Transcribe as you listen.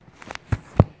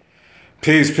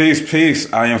Peace, peace,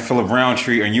 peace. I am Philip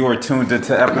Roundtree, and you are tuned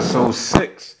into episode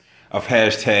 6 of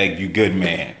Hashtag You Good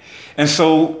Man. And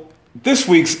so this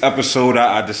week's episode,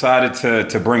 I decided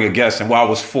to bring a guest, and I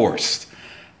was forced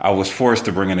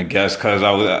to bring in a guest because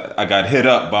I got hit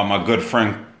up by my good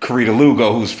friend Karita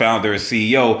Lugo, who's founder and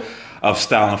CEO of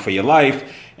Styling for Your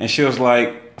Life, and she was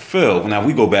like, Phil, now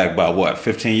we go back by what,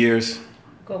 15 years?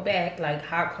 Go back like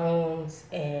hot cones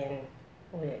and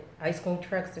ice cream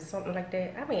trucks or something like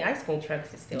that. I mean, ice cream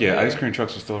trucks is still there. Ice cream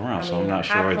trucks are still around, so I'm not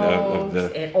sure of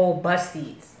the and old bus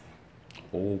seats.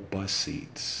 Old bus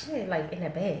seats. Yeah, like in a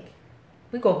bag.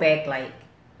 We go back like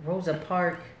Rosa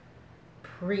Parks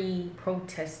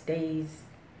pre-protest days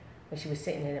when she was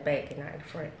sitting in the back and not in the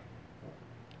front.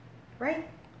 Right?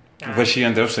 But she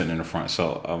ended up sitting in the front,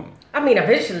 so I mean,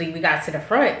 eventually we got to the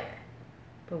front,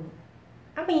 but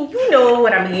I mean, you know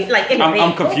what I mean. Like,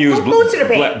 I'm confused. Go to the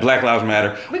back. Black Lives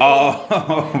Matter.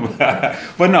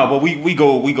 But we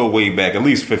go way back, at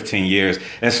least 15 years.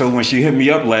 And so when she hit me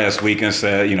up last week and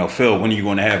said, Phil, when are you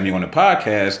going to have me on the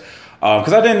podcast?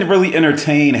 Because I didn't really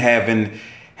entertain having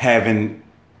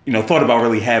thought about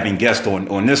really having guests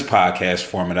on this podcast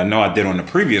format. I know I did on the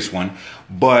previous one,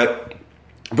 but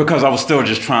because I was still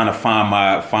just trying to find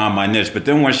my niche. But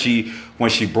then when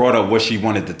she brought up what she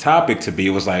wanted the topic to be,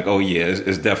 it was like, oh yeah,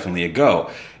 it's definitely a go.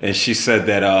 And she said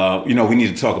that we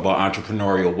need to talk about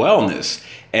entrepreneurial wellness,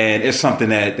 and it's something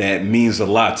that means a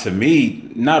lot to me,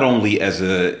 not only as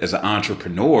an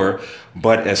entrepreneur,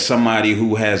 but as somebody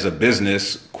who has a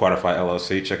business, Quantify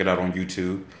LLC. Check it out on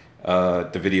YouTube.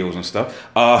 The videos and stuff.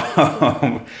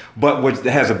 But which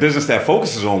has a business that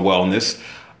focuses on wellness,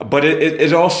 but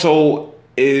it also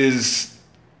is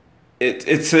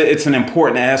it's an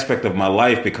important aspect of my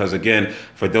life because, again,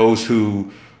 for those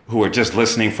who are just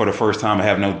listening for the first time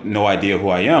and have no idea who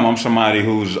I am, I'm somebody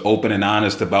who's open and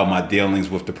honest about my dealings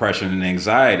with depression and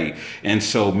anxiety. And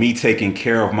so me taking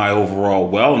care of my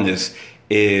overall wellness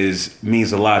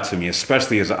means a lot to me,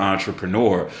 especially as an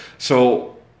entrepreneur. So,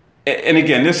 and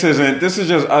again, this is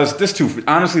just us. This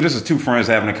is two friends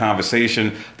having a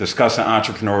conversation, discussing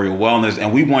entrepreneurial wellness,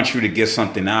 and we want you to get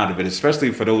something out of it, especially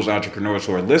for those entrepreneurs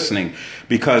who are listening,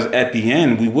 because at the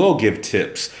end we will give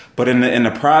tips, but in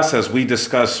the process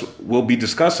we'll be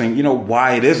discussing,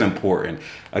 why it is important.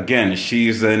 Again,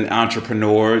 she's an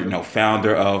entrepreneur,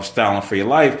 founder of Styling for Your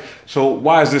Life. So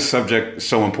why is this subject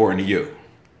so important to you?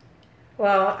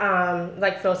 Well,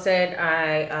 like Phil said,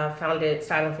 I founded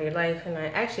Styling for Your Life, and I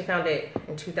actually founded it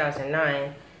in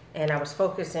 2009, and I was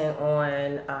focusing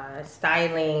on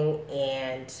styling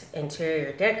and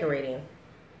interior decorating.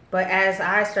 But as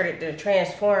I started to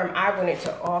transform, I wanted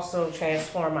to also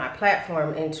transform my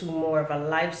platform into more of a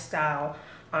lifestyle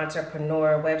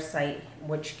entrepreneur website,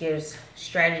 which gives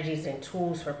strategies and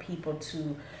tools for people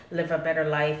to live a better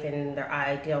life in their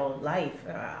ideal life,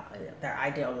 their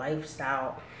ideal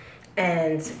lifestyle.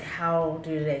 And how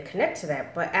do they connect to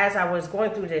that? But as I was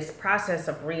going through this process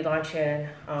of relaunching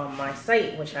my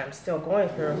site, which I'm still going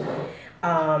through,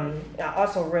 I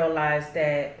also realized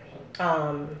that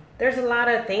there's a lot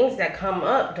of things that come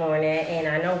up during it. And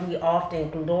I know we often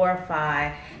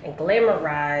glorify and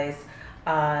glamorize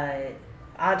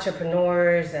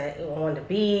entrepreneurs on the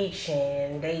beach,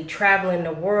 and they traveling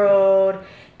the world,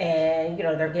 and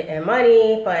they're getting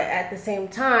money. But at the same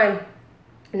time,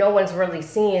 no one's really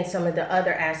seeing some of the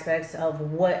other aspects of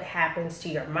what happens to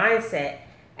your mindset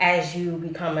as you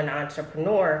become an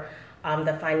entrepreneur.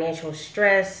 The financial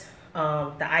stress,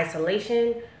 the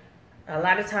isolation. A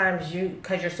lot of times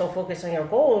because you're so focused on your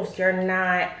goals, you're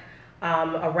not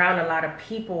around a lot of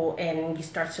people, and you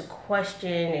start to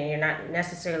question, and you're not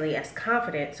necessarily as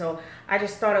confident. So I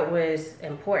just thought it was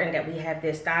important that we have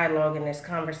this dialogue and this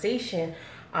conversation,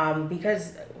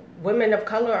 because women of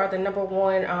color are the number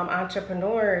one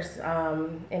entrepreneurs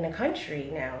in the country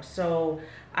now. So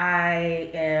I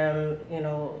am,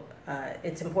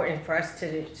 it's important for us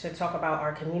to talk about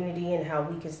our community and how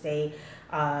we can stay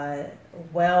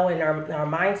well in our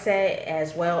mindset,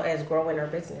 as well as growing our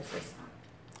businesses.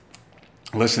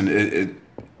 Listen,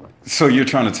 so you're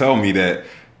trying to tell me that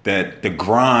the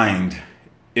grind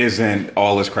isn't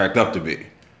all it's cracked up to be?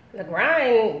 The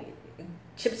grind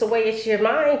chips away at your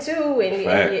mind too, and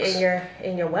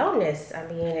your wellness. I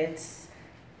mean,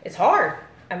 it's hard.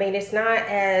 I mean, it's not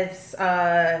as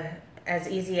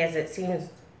easy as it seems.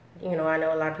 I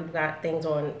know a lot of people got things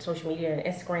on social media and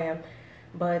Instagram,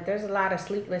 but there's a lot of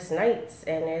sleepless nights,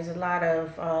 and there's a lot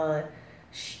of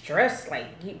stress,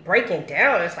 like breaking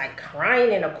down. It's like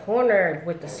crying in a corner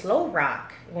with the slow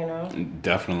rock.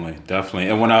 Definitely.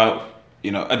 And when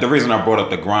the reason I brought up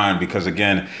the grind, because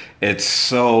again, it's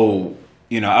so.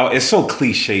 It's so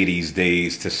cliche these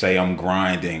days to say I'm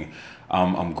grinding.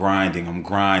 I'm grinding. I'm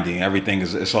grinding. Everything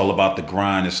is. It's all about the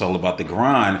grind. It's all about the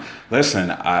grind. Listen,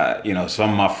 some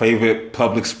of my favorite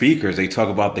public speakers, they talk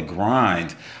about the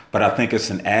grind, but I think it's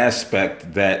an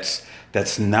aspect that's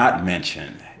not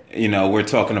mentioned. We're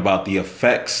talking about the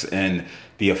effects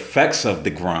of the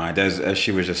grind, as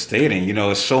she was just stating.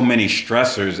 There's so many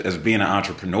stressors as being an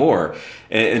entrepreneur,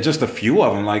 and just a few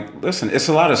of them. Like, listen, it's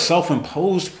a lot of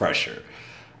self-imposed pressure.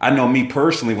 I know me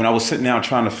personally, when I was sitting down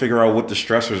trying to figure out what the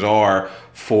stressors are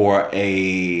for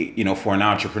for an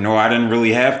entrepreneur, I didn't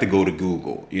really have to go to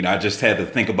Google. I just had to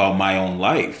think about my own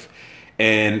life.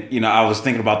 And, I was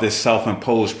thinking about this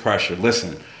self-imposed pressure.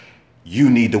 Listen,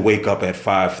 you need to wake up at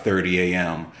 5:30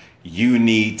 a.m. You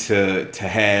need to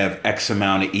have X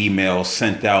amount of emails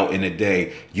sent out in a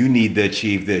day. You need to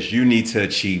achieve this. You need to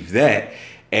achieve that.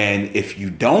 And if you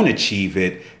don't achieve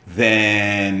it,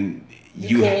 then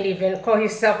you can't even call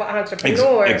yourself an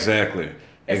entrepreneur. Exactly.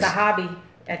 It's a hobby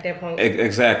at that point.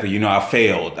 Exactly. I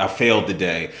failed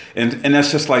today. And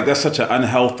that's just like, that's such an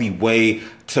unhealthy way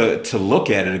to look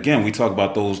at it. Again, we talk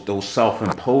about those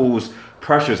self-imposed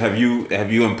pressures. Have you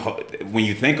when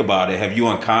you think about it, have you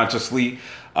unconsciously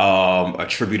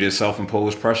attributed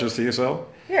self-imposed pressures to yourself?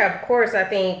 Yeah, of course. I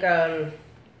think to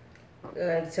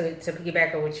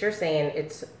piggyback on what you're saying,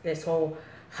 it's this whole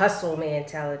hustle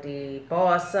mentality,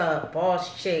 boss up,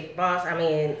 boss chick, boss. I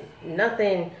mean,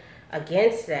 nothing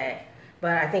against that,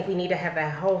 but I think we need to have a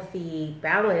healthy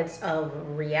balance of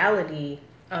reality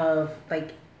of,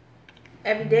 like,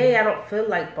 every day I don't feel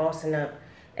like bossing up.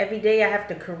 Every day I have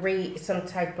to create some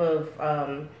type of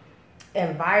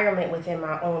environment within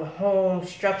my own home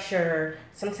structure.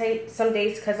 Some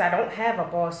days, because I don't have a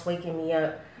boss waking me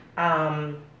up,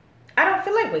 I don't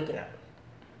feel like waking up.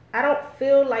 I don't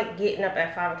feel like getting up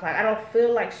at 5 o'clock. I don't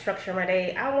feel like structuring my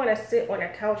day. I want to sit on a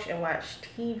couch and watch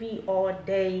TV all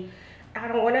day. I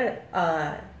don't want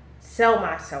to sell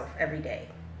myself every day.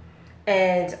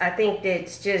 And I think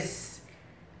that's just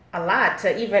a lot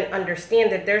to even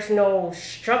understand that there's no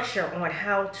structure on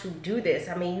how to do this.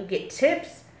 I mean, you get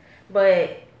tips,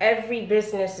 but every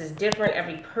business is different.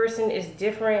 Every person is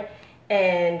different.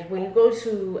 And when you go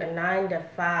to a 9 to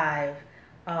 5,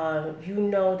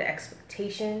 the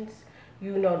expectations,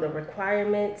 the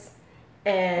requirements,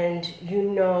 and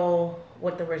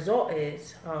what the result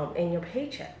is in your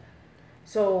paycheck.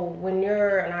 So when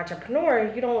you're an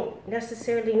entrepreneur, you don't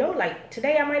necessarily know, like,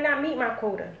 today I might not meet my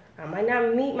quota. I might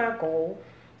not meet my goal.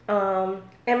 And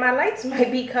my lights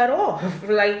might be cut off,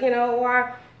 or I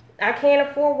can't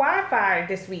afford Wi-Fi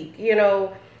this week,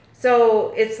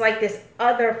 So it's like this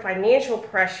other financial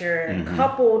pressure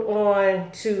coupled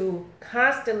on to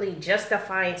constantly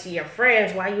justifying to your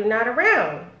friends why you're not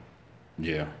around.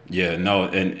 Yeah, no,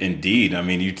 and indeed. I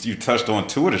mean, you touched on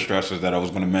two of the stressors that I was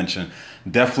going to mention.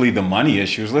 Definitely the money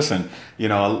issues. Listen,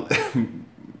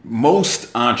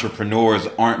 most entrepreneurs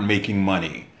aren't making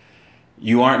money.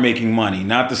 You aren't making money,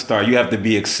 not to start. You have to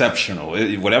be exceptional.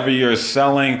 Whatever you're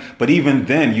selling, but even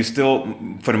then, you still,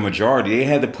 for the majority, they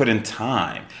had to put in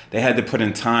time. They had to put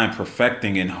in time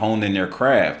perfecting and honing their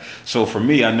craft. So for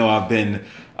me, I know I've been,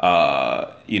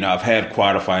 I've had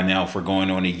Quadify now for going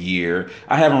on a year.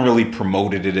 I haven't really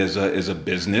promoted it as a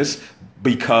business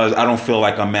because I don't feel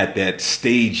like I'm at that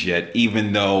stage yet,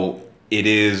 even though it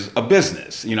is a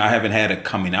business. I haven't had a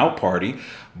coming out party.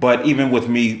 But even with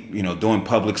me, doing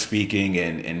public speaking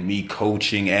and me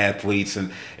coaching athletes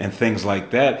and things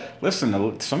like that,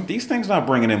 listen, some of these things not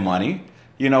bringing in money.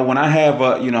 When I have,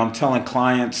 I'm telling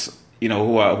clients,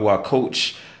 who I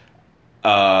coach,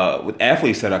 with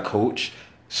athletes that I coach,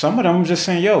 some of them I'm just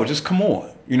saying, yo, just come on,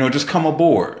 just come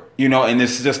aboard, and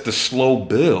it's just the slow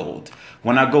build.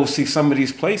 When I go see some of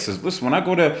these places, listen, when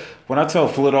I tell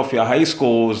Philadelphia high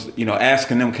schools,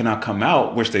 asking them, can I come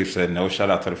out, which they've said no,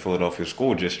 shout out to the Philadelphia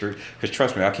school district, because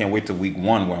trust me, I can't wait till week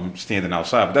 1 where I'm standing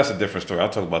outside, but that's a different story. I'll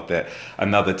talk about that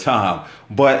another time.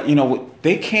 But,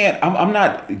 they can't, I'm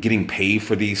not getting paid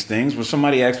for these things. When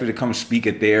somebody asks me to come speak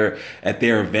at their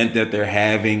event that they're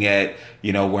having at,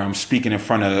 where I'm speaking in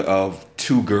front of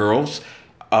 2 girls,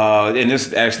 and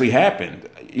this actually happened.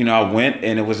 I went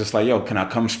and it was just like, yo, can I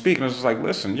come speak? And I was just like,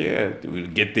 listen, yeah, we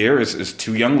get there. It's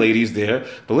 2 young ladies there.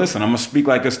 But listen, I'm going to speak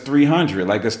like it's 300,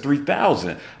 like it's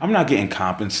 3,000. I'm not getting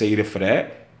compensated for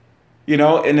that.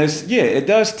 And it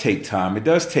does take time. It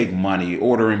does take money,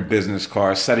 ordering business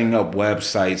cards, setting up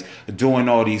websites, doing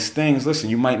all these things. Listen,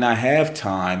 you might not have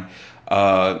time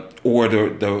or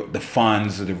the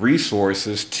funds or the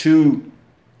resources to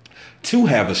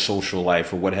have a social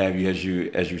life or what have you,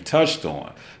 as you touched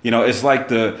on. It's like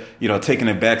taking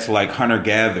it back to like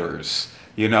hunter-gatherers.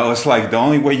 It's like the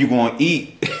only way you're going to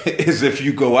eat is if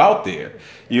you go out there.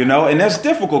 And that's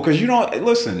difficult because you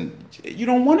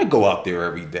don't want to go out there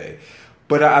every day.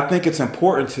 But I think it's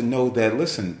important to know that,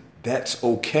 listen, that's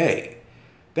okay.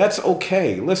 That's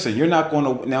okay. Listen, you're not going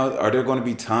to now. Are there going to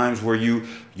be times where you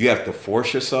have to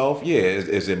force yourself? Yeah,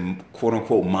 is it quote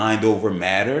unquote mind over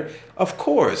matter? Of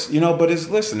course, But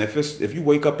if you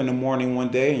wake up in the morning one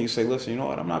day and you say, listen, you know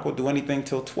what, I'm not going to do anything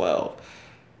till 12,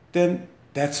 then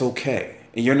that's okay,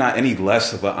 and you're not any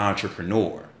less of an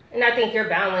entrepreneur. And I think your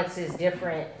balance is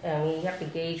different. I mean, you have to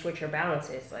gauge what your balance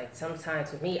is. Like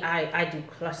sometimes with me, I do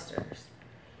clusters,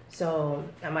 so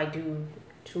I might do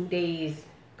 2 days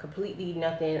completely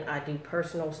nothing. I do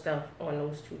personal stuff on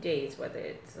those 2 days, whether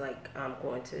it's like I'm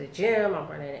going to the gym, I'm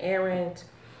running an errand,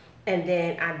 and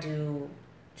then I do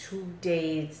 2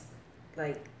 days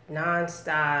like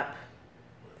nonstop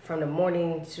from the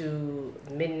morning to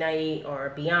midnight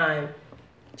or beyond,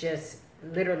 just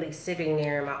literally sitting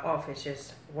there in my office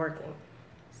just working.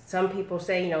 Some people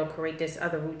say, create this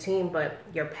other routine, but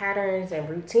your patterns and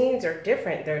routines are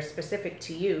different. They're specific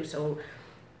to you. So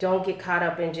don't get caught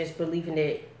up in just believing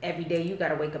that every day you got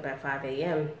to wake up at 5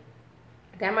 a.m.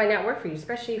 That might not work for you,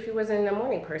 especially if you wasn't a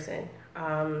morning person.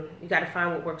 You got to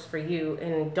find what works for you,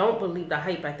 and don't believe the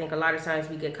hype. I think a lot of times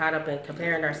we get caught up in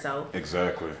comparing ourselves.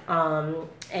 Exactly.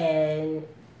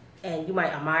 And you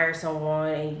might admire someone,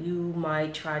 and you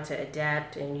might try to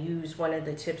adapt and use one of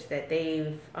the tips that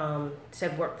they've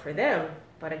said work for them.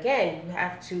 But again, you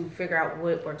have to figure out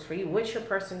what works for you. What's your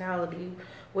personality?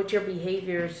 What's your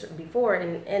behaviors before?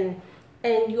 And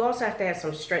you also have to have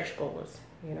some stretch goals.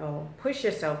 Push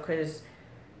yourself, because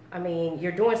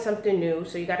you're doing something new,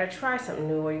 so you got to try something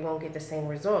new, or you won't get the same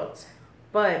results.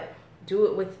 But do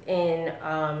it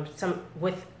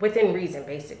within reason,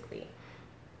 basically.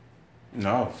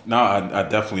 No, I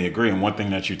definitely agree. And one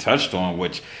thing that you touched on,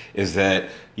 which is that,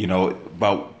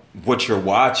 about what you're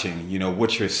watching,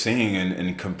 what you're seeing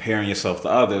and comparing yourself to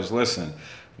others. Listen,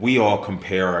 we all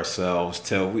compare ourselves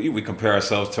we compare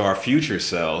ourselves to our future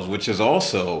selves, which is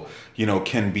also,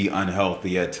 can be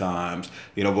unhealthy at times,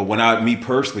 but when me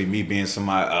being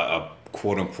somebody, a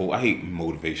quote unquote, I hate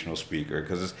motivational speaker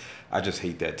because I just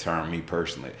hate that term, me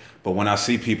personally. But when I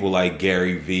see people like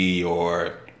Gary Vee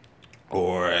or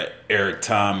Eric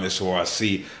Thomas, or I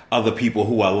see other people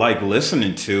who I like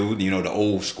listening to, the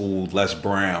old school Les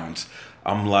Browns,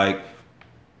 I'm like,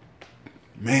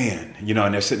 man,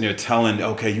 and they're sitting there telling,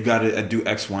 okay, you got to do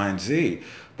X, Y, and Z.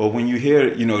 But when you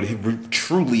hear,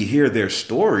 truly hear their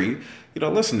story,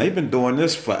 listen, they've been doing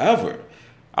this forever.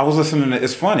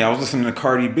 It's funny, I was listening to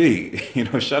Cardi B,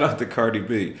 shout out to Cardi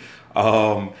B.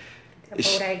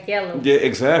 Bodak Yellow. Yeah,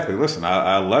 exactly. Listen,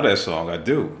 I love that song. I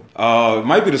do. It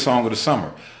might be the song of the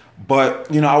summer.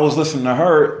 But, I was listening to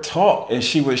her talk, and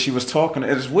she was talking.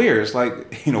 It's weird. It's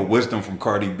like, wisdom from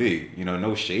Cardi B.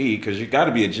 No shade, because you got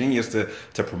to be a genius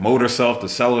to promote herself, to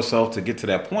sell herself, to get to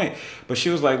that point. But she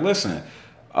was like, listen,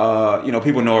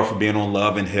 people know her for being on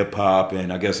Love and Hip Hop,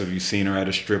 and I guess if you've seen her at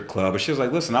a strip club. But she was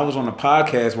like, listen, I was on a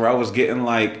podcast where I was getting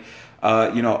like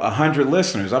 100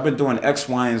 listeners. I've been doing X,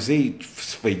 Y, and Z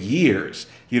for years,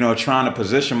 trying to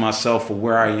position myself for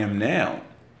where I am now.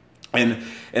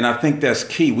 And I think that's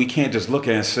key. We can't just look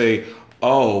at it and say,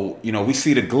 oh, we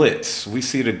see the glitz. We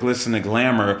see the glitz and the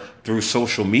glamour through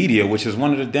social media, which is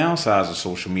one of the downsides of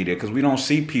social media, because we don't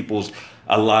see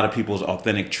a lot of people's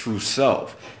authentic true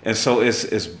self. And so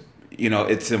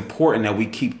it's important that we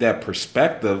keep that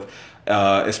perspective,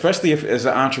 especially if as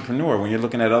an entrepreneur, when you're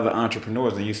looking at other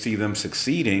entrepreneurs and you see them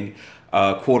succeeding,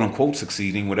 quote unquote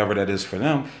succeeding, whatever that is for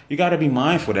them, you got to be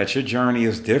mindful that your journey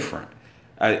is different.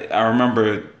 I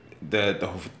remember there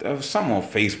was something on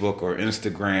Facebook or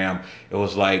Instagram. It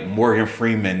was like Morgan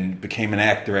Freeman became an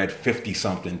actor at 50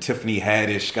 something. Tiffany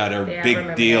Haddish got her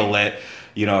big deal at,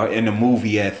 in the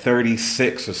movie at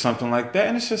 36 or something like that.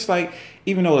 And it's just like,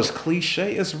 even though it's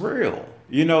cliche, it's real.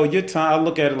 Your time, I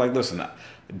look at it like, listen,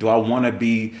 do I want to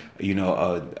be,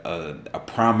 a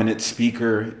prominent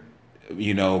speaker,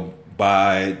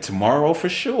 by tomorrow? For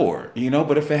sure.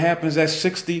 But if it happens at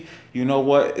 60, you know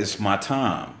what? It's my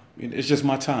time. It's just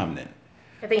my time then.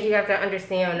 I think you have to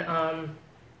understand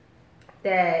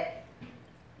that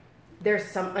there's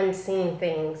some unseen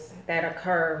things that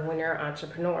occur when you're an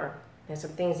entrepreneur, and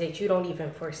some things that you don't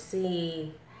even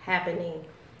foresee happening.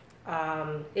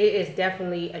 It is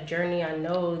definitely a journey. I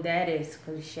know that is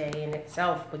cliche in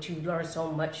itself, but you learn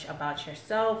so much about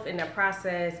yourself in the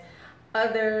process,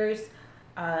 others.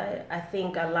 I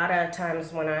think a lot of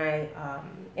times when I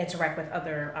interact with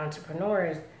other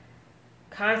entrepreneurs,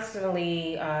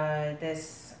 constantly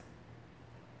this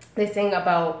thing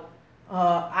about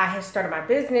I have started my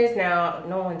business, now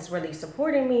no one's really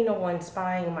supporting me, no one's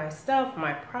buying my stuff,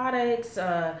 my products,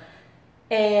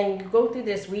 And you go through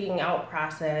this weeding out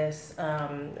process,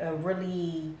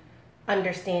 really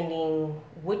understanding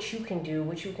what you can do,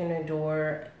 what you can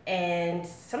endure. And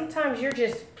sometimes you're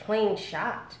just plain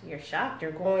shocked. You're shocked.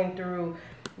 You're going through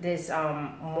this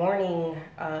mourning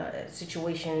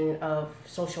situation of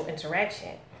social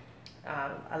interaction.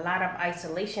 A lot of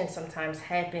isolation sometimes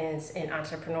happens in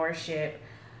entrepreneurship.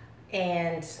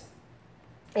 And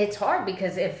it's hard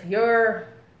because if your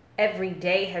every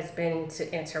day has been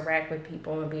to interact with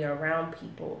people and be around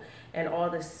people, and all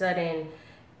of a sudden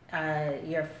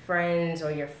your friends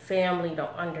or your family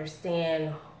don't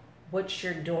understand what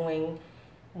you're doing,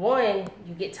 one,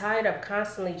 you get tired of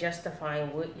constantly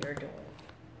justifying what you're doing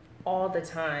all the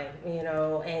time,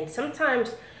 and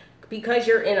sometimes because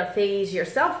you're in a phase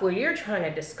yourself where you're trying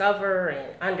to discover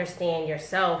and understand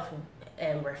yourself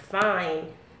and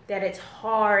refine, that it's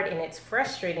hard and it's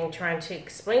frustrating trying to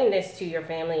explain this to your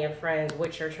family and friends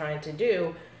what you're trying to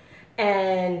do.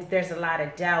 And there's a lot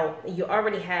of doubt. You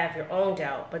already have your own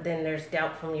doubt, but then there's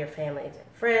doubt from your family and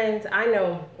friends. I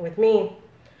know with me,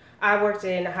 I worked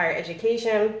in higher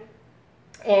education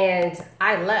and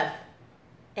I left,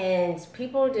 and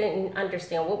people didn't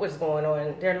understand what was going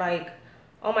on. They're like,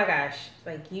 oh my gosh,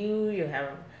 like you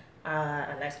have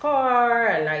a nice car,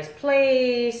 a nice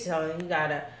place, you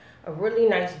got a really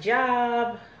nice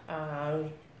job,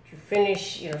 you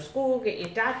finish school, get your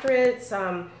doctorates,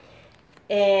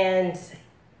 and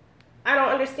I don't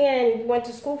understand, you went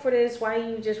to school for this, why are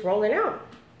you just rolling out?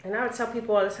 And I would tell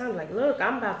people all the time, like, look,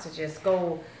 I'm about to just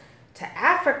go to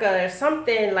Africa or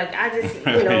something, like I just,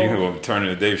 you know, turn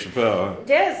into Dave Chappelle.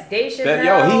 Yes, Dave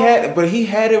Chappelle. He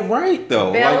had it right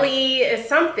though. Belly is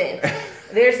something.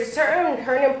 There's a certain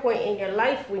turning point in your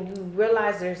life when you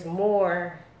realize there's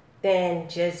more than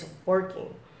just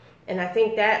working. And I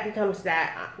think that becomes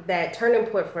that turning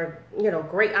point for,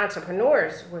 great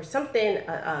entrepreneurs, where something,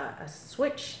 a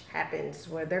switch happens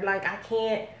where they're like, I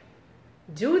can't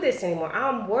do this anymore.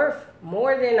 I'm worth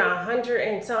more than $100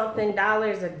 and something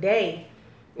a day,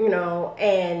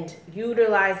 and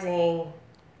utilizing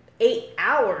 8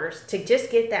 hours to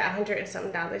just get that $100 and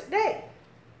something a day.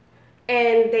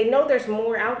 And they know there's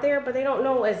more out there, but they don't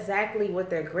know exactly what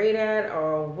they're great at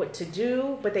or what to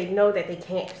do, but they know that they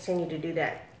can't continue to do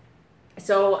that.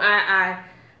 So I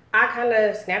kind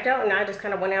of snapped out, and I just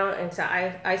kind of went out into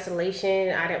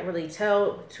isolation. I didn't really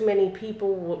tell too many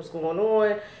people what was going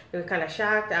on. They were kind of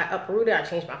shocked. I uprooted. I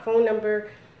changed my phone number.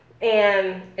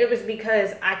 And it was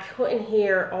because I couldn't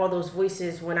hear all those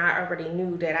voices when I already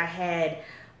knew that I had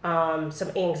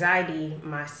some anxiety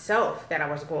myself that I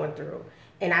was going through.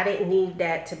 And I didn't need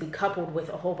that to be coupled with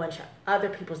a whole bunch of other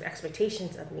people's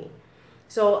expectations of me.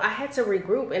 So I had to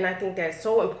regroup, and I think that's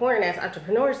so important as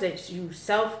entrepreneurs that you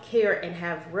self-care and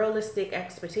have realistic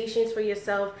expectations for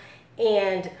yourself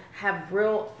and have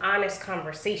real honest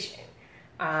conversation.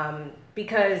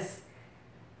 Because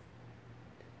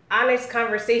honest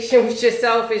conversation with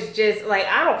yourself is just like,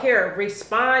 I don't care,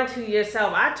 respond to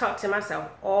yourself. I talk to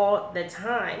myself all the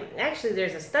time. Actually,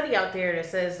 there's a study out there that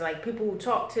says like people who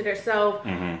talk to themselves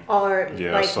are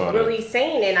like really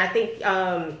sane. And I think,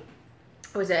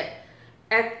 was that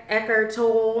Eckhart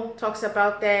Tolle talks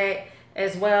about that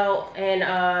as well. And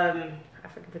I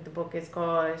forget what the book is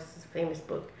called. It's a famous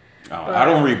book. I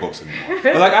don't read books anymore.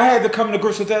 But like I had to come to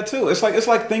grips with that too. It's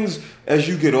like things as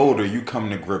you get older, you come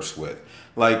to grips with.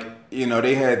 Like,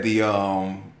 they had the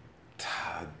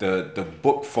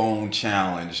book phone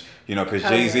challenge, because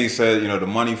Jay-Z said, the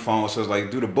money phone, so it's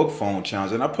like, do the book phone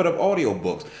challenge. And I put up audio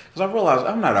books because I realized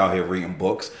I'm not out here reading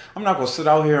books. I'm not going to sit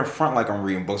out here in front like I'm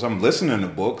reading books. I'm listening to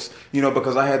books,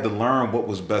 because I had to learn what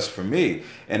was best for me.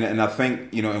 And I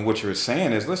think, and what you're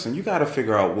saying is, listen, you got to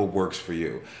figure out what works for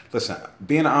you. Listen,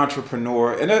 being an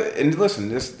entrepreneur, and listen,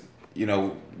 this,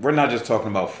 we're not just talking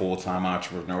about full-time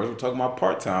entrepreneurs. We're talking about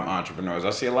part-time entrepreneurs. I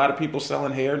see a lot of people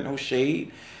selling hair, no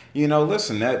shade.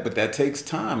 Listen, but that takes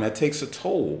time. That takes a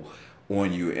toll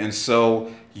on you. And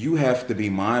so you have to be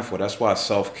mindful. That's why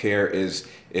self-care is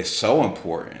so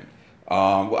important.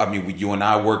 You and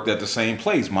I worked at the same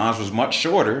place. Mine was much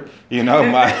shorter.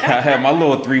 I had my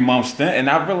little 3-month stint, and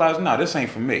I realized, no, this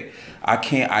ain't for me. I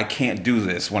can't do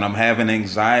this. When I'm having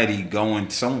anxiety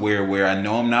going somewhere where I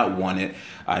know I'm not wanted,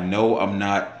 I know I'm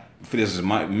not, this is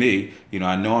me,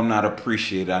 I know I'm not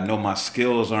appreciated. I know my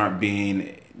skills aren't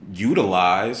being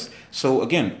utilized. So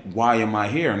again, why am I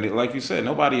here? And like you said,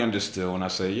 nobody understood when I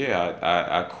said,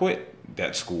 I quit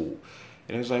that school.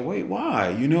 And it was like, wait, why?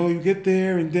 You get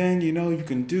there and then, you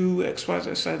can do X, Y,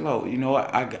 Z. I said, no,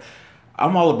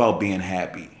 I'm all about being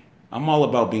happy. I'm all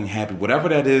about being happy. Whatever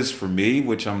that is for me,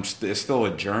 which it's still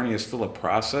a journey, it's still a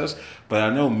process. But I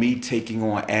know me taking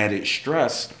on added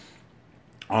stress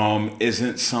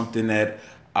isn't something that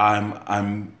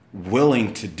I'm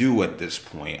willing to do at this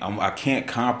point. I can't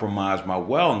compromise my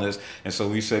wellness. And so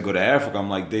we said go to Africa. I'm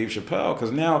like Dave Chappelle,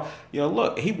 because now,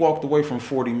 look, he walked away from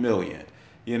 40 million,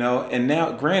 and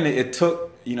now granted it took,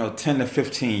 10 to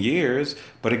 15 years,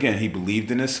 but again, he believed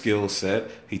in his skill set.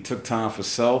 He took time for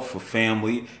self, for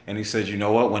family. And he said, you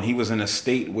know what, when he was in a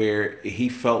state where he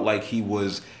felt like he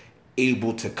was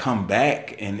able to come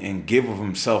back and give of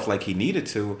himself like he needed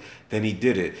to, then he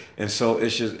did it. And so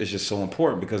it's just so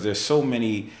important, because there's so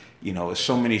many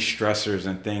stressors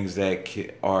and things that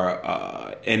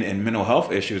are and mental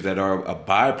health issues that are a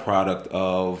byproduct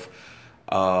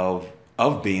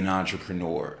of being an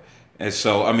entrepreneur. And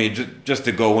so, I mean, just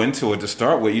to go into it to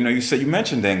start with, you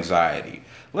mentioned anxiety.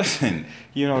 Listen,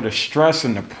 the stress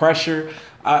and the pressure.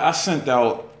 I sent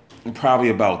out probably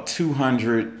about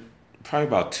 200 emails,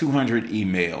 about 200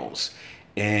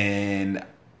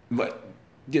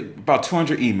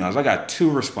 emails. I got 2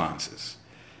 responses.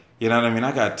 You know what I mean?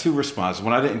 I got 2 responses.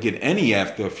 When I didn't get any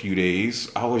after a few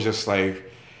days, I was just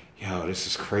like, yo, this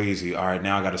is crazy. All right,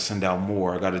 now I got to send out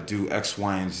more. I got to do X,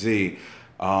 Y, and Z.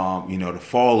 The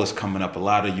fall is coming up. A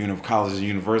lot of colleges and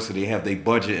universities have their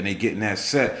budget and they getting that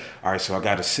set. All right, so I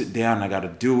got to sit down and I got to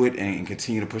do it and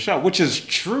continue to push out, which is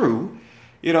true.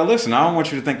 Listen, I don't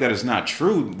want you to think that it's not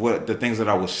true, what the things that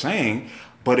I was saying,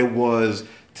 but it was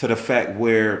to the fact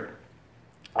where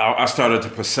I started to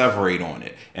perseverate on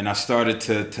it. And I started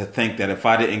to think that if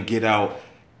I didn't get out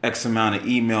X amount of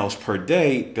emails per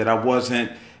day, that I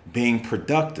wasn't being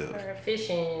productive. Or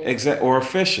efficient. Or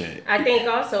efficient. I think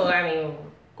also,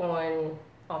 going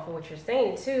off of what you're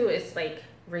saying too, it's like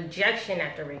rejection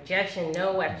after rejection,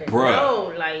 no after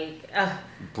no. Like,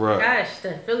 gosh,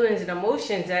 the feelings and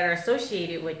emotions that are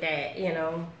associated with that,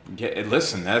 Yeah,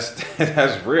 listen, that's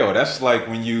real. That's like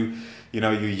when you're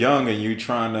young and you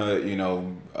trying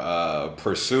to,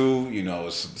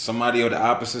 pursue, somebody of the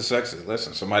opposite sex.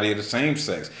 Listen, somebody of the same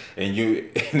sex, and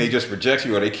they just reject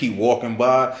you, or they keep walking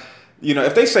by.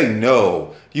 If they say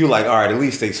no, you like, all right, at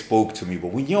least they spoke to me.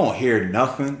 But when you don't hear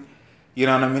nothing, you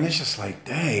know what I mean? It's just like,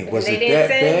 dang, was it that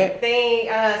bad? They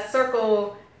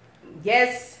circle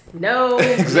yes, no.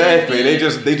 Exactly. Maybe.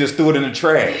 They just threw it in the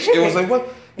trash. It was like, what?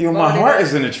 My heart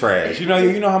is in the trash. You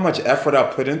know how much effort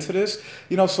I put into this?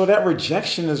 So that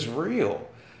rejection is real.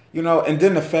 And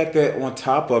then the fact that on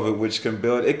top of it, which can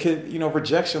build, it can,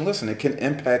 rejection, listen, it can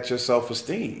impact your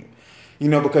self-esteem.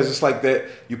 Because it's like that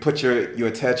you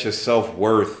attach your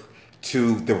self-worth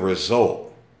to the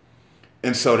result.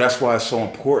 And so that's why it's so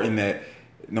important that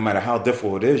no matter how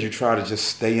difficult it is, you try to just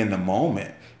stay in the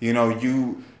moment. You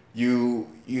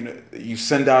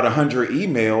send out 100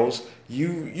 emails,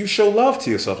 you show love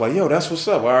to yourself. Like, yo, that's what's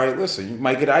up. All right, listen, you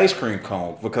might get an ice cream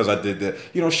cone because I did that.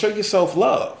 Show yourself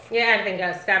love. Yeah, I think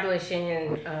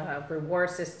establishing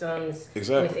reward systems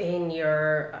within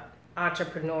your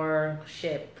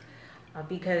entrepreneurship.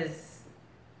 Because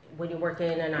when you're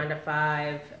working a 9 to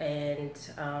 5 and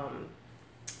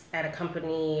at a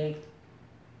company,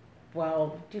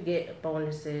 well, you get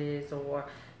bonuses or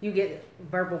you get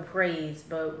verbal praise.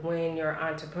 But when you're an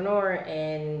entrepreneur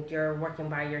and you're working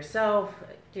by yourself,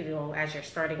 as you're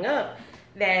starting up,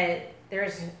 that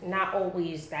there's not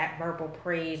always that verbal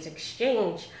praise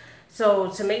exchange. So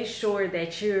to make sure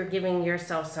that you're giving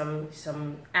yourself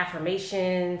some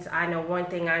affirmations. I know one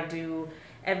thing I do.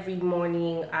 Every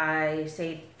morning I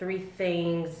say 3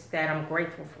 things that I'm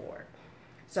grateful for.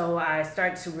 So I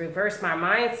start to reverse my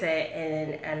mindset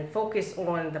and focus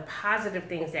on the positive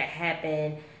things that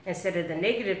happen instead of the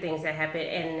negative things that happen.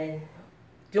 And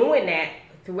doing that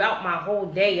throughout my whole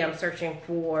day, I'm searching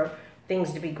for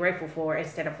things to be grateful for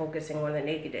instead of focusing on the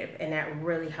negative. And that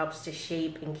really helps to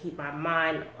shape and keep my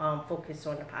mind focused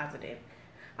on the positive.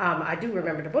 I do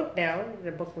remember the book now.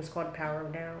 The book was called Power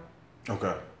of Now.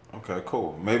 Okay,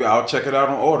 cool. Maybe I'll check it out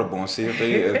on Audible and see if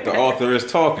the author is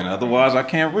talking. Otherwise, I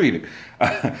can't read it.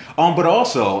 But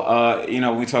also,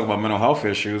 we talk about mental health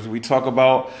issues. We talk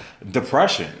about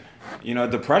depression.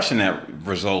 Depression that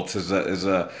results is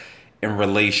in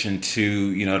relation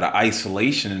to the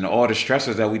isolation and all the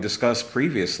stresses that we discussed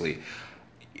previously.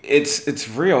 It's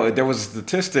real. There was a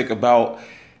statistic about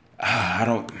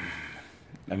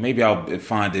maybe I'll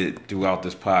find it throughout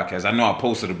this podcast. I know I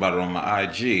posted about it on my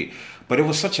IG. But it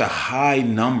was such a high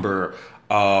number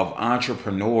of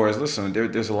entrepreneurs. Listen,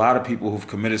 there's a lot of people who've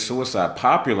committed suicide,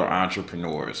 popular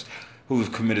entrepreneurs who've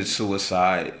committed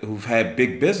suicide, who've had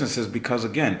big businesses because,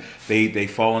 again, they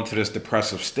fall into this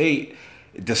depressive state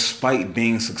despite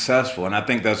being successful. And I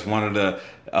think that's one of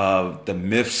the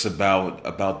myths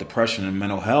about depression and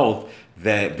mental health,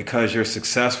 that because you're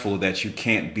successful that you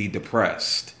can't be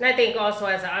depressed. And I think also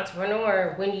as an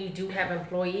entrepreneur, when you do have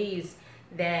employees,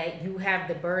 that you have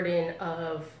the burden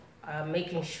of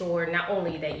making sure not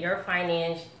only that you're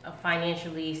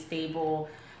financially stable,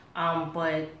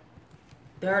 but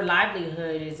their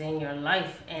livelihood is in your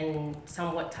life and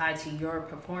somewhat tied to your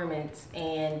performance,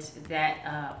 and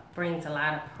that brings a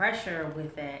lot of pressure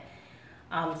with that.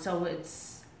 So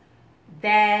it's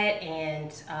that,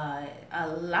 and a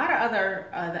lot of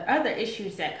other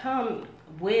issues that come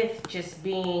with just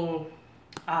being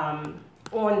on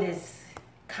this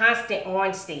constant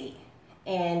on state,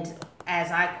 and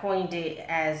as I coined it,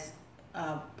 as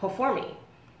performing.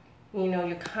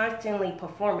 You're constantly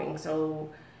performing, so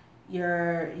you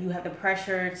have the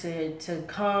pressure to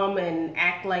come and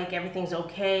act like everything's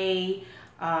okay,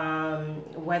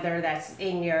 whether that's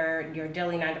in your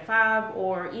daily 9 to 5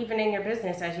 or even in your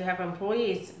business as you have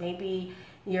employees. Maybe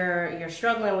you're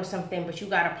struggling with something, but you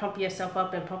got to pump yourself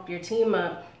up and pump your team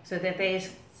up so that they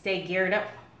stay geared up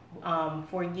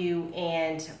for you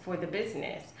and for the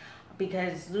business.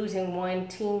 Because losing one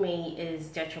teammate is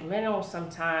detrimental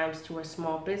sometimes to a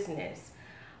small business.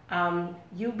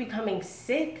 You becoming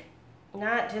sick,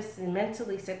 not just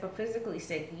mentally sick, but physically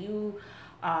sick.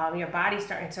 Your body's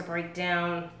starting to break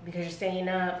down because you're staying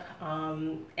up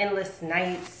endless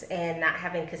nights and not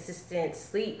having consistent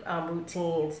sleep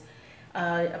routines.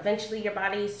 Eventually your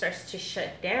body starts to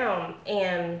shut down.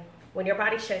 And when your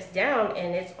body shuts down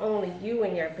and it's only you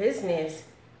and your business,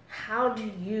 how do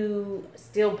you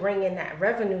still bring in that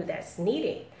revenue that's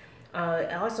needed?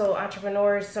 Also,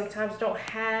 entrepreneurs sometimes don't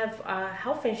have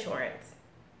health insurance.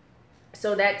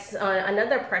 So that's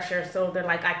another pressure. So they're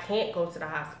like, I can't go to the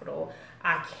hospital.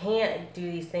 I can't do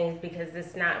these things because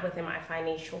it's not within my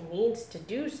financial means to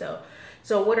do so.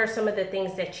 So what are some of the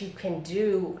things that you can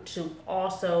do to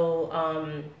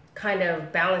also kind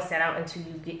of balance that out until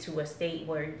you get to a state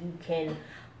where you can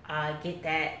get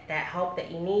that help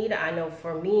that you need? I know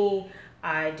for me,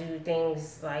 I do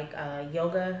things like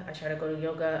yoga. I try to go to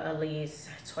yoga at least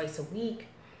twice a week.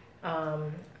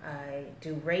 I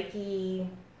do Reiki,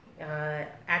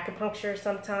 acupuncture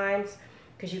sometimes,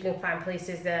 because you can find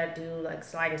places that do like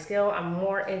sliding scale. I'm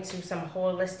more into some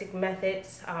holistic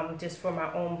methods, just for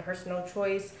my own personal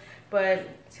choice.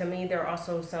 But to me, there are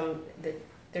also some that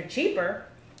they're cheaper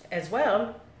as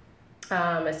well.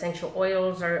 Essential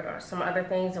oils or some other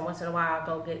things, and once in a while I'll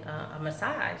go get a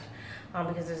massage,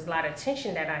 because there's a lot of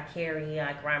tension that I carry.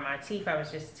 I grind my teeth. I was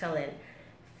just telling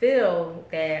Phil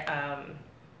that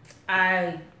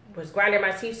I was grinding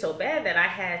my teeth so bad that I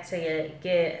had to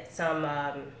get some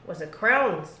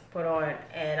crowns put on,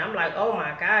 and I'm like, oh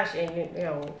my gosh.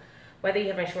 And whether you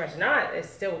have insurance or not, it's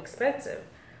still expensive.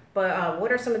 But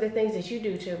what are some of the things that you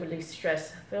do to release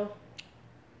stress, Phil?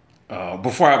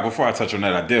 Before I touch on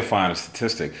that, I did find a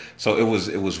statistic. So it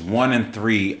was 1 in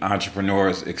 3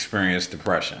 entrepreneurs experience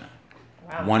depression.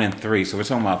 Wow. 1 in 3. So we're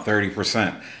talking about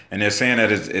 30%, and they're saying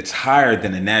that it's higher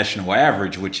than the national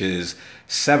average, which is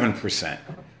 7%.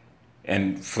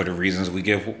 And for the reasons we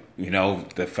give,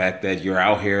 the fact that you're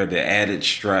out here, the added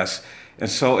stress, and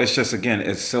so it's just, again,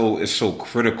 it's so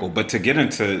critical. But to get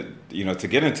into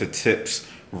tips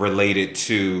related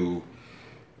to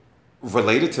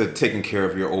taking care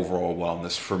of your overall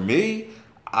wellness. For me,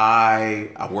 I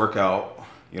work out.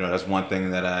 That's one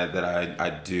thing that I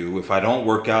do. If I don't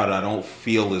work out, I don't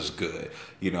feel as good.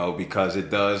 Because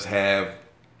it does have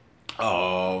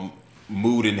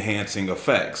mood enhancing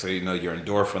effects. So, your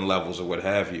endorphin levels or what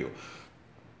have you.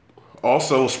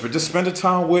 Also, just spending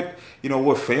time with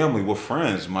family, with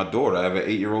friends. My daughter, I have an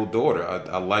 8-year-old daughter.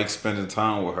 I like spending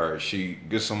time with her. She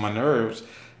gets on my nerves.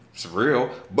 It's real,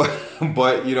 but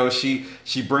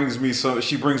she brings me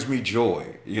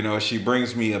joy. She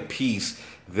brings me a peace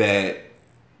that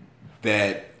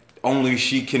only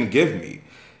she can give me.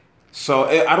 So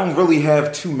I don't really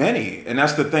have too many, and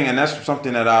that's the thing, and that's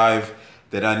something that I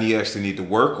actually need to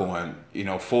work on.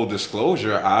 Full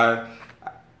disclosure,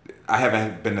 I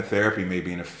haven't been to therapy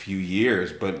maybe in a few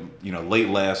years, but late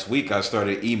last week I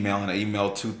started emailing. I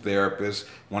emailed 2 therapists.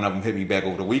 One of them hit me back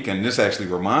over the weekend. This actually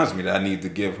reminds me that I need to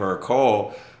give her a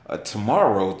call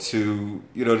tomorrow to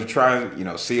try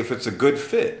and see if it's a good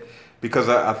fit, because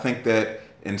I think that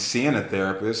in seeing a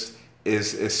therapist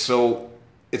is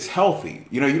it's healthy.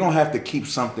 You don't have to keep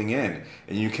something in,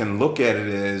 and you can look at it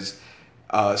as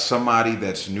somebody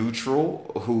that's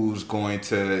neutral, who's going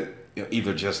to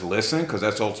either just listen, because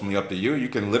that's ultimately up to you. You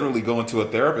can literally go into a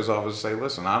therapist's office and say,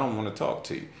 listen, I don't want to talk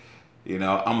to you.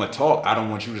 I'm going to talk. I don't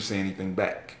want you to say anything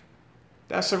back.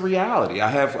 That's a reality. I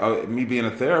have me being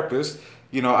a therapist.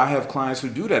 I have clients who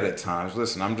do that at times.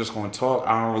 Listen, I'm just going to talk.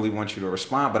 I don't really want you to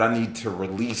respond, but I need to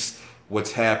release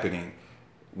what's happening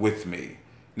with me.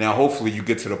 Now, hopefully, you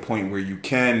get to the point where you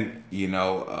can,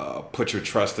 put your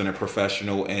trust in a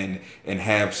professional and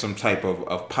have some type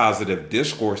of positive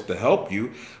discourse to help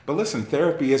you. But listen,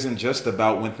 therapy isn't just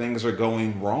about when things are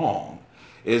going wrong.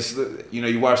 It's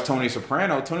you watch Tony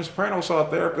Soprano. Tony Soprano saw a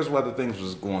therapist whether things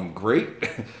was going great.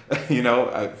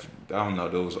 I don't know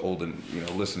those old and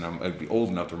listen. I'd be old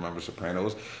enough to remember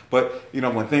Sopranos. But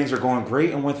when things are going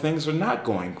great and when things are not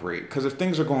going great. Because if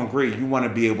things are going great, you want to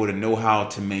be able to know how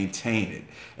to maintain it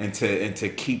and to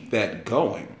keep that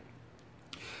going.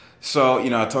 So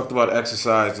I talked about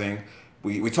exercising.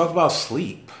 We talked about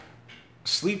sleep.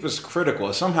 Sleep is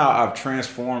critical. Somehow I've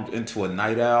transformed into a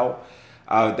night owl.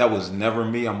 That was never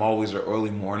me. I'm always an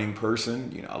early morning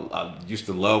person. I used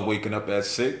to love waking up at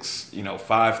 6,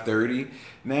 5:30.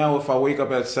 Now, if I wake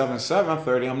up at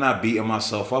 7:30, I'm not beating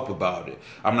myself up about it.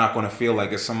 I'm not going to feel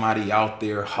like it's somebody out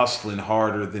there hustling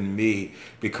harder than me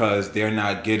because they're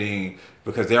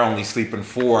only sleeping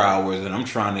 4 hours and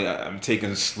I'm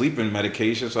taking sleeping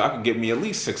medication so I can get me at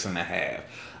least 6.5.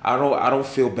 I don't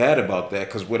feel bad about that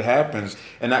because what happens,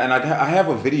 and I have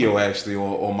a video actually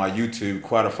on my YouTube,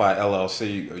 Quantify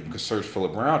LLC, or you can search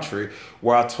Philip Roundtree,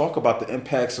 where I talk about the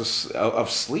impacts of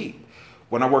sleep.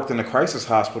 When I worked in the crisis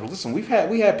hospital, listen, we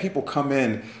had people come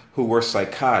in who were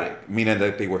psychotic, meaning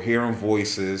that they were hearing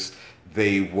voices,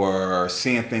 they were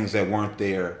seeing things that weren't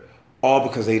there, all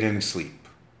because they didn't sleep.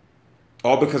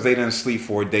 All because they didn't sleep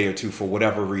for a day or two for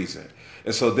whatever reason.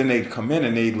 And so then they come in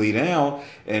and they lay down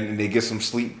and they get some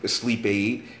sleep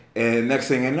aid. And next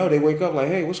thing you know, they wake up like,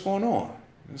 hey, what's going on?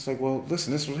 And it's like, well,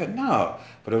 listen, this was, no.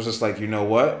 But it was just like, you know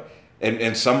what?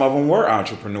 And some of them were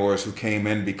entrepreneurs who came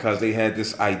in because they had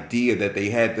this idea that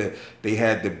they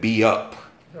had to be up.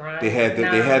 Grind. They had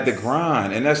the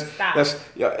grind. And that's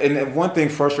and one thing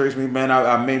frustrates me, man.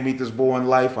 I may meet this boy in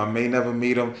life. I may never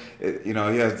meet him. He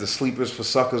has the Sleepers for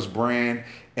Suckers brand.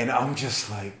 And I'm just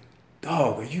like,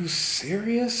 dog, are you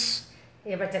serious?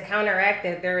 Yeah, but to counteract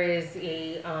it, there's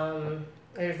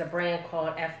a brand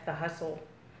called F the Hustle,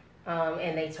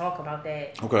 and they talk about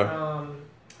that. Okay.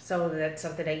 So that's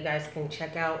something that you guys can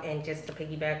check out. And just to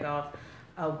piggyback off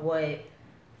of what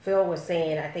Phil was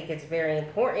saying, I think it's very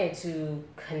important to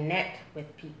connect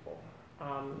with people.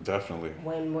 Definitely.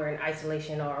 When we're in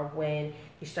isolation or when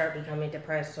you start becoming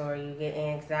depressed or you get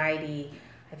anxiety,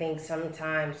 I think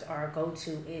sometimes our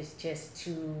go-to is just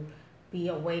to be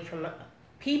away from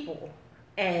people.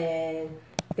 And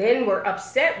then we're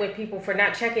upset with people for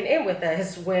not checking in with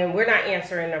us when we're not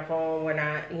answering their phone, we're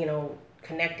not,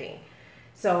 connecting.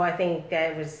 So I think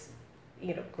that was,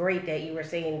 great that you were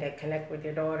saying that connect with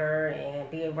your daughter and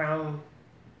be around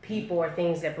people or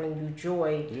things that bring you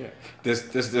joy. Yeah,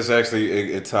 this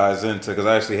actually it ties into, because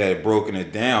I actually had broken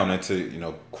it down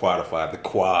into quantify the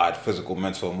quad: physical,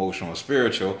 mental, emotional, and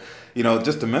spiritual.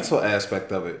 Just the mental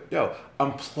aspect of it.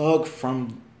 Unplug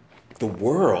from the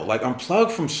world, like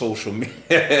unplug from social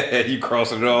media. You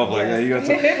crossing it off like that. You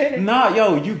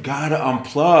gotta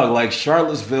unplug. Like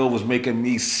Charlottesville was making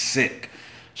me sick.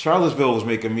 Charlottesville was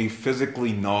making me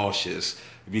physically nauseous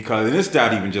because, and it's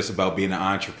not even just about being an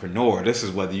entrepreneur. This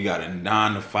is whether you got a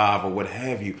 9 to 5 or what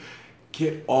have you.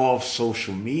 Get off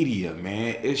social media,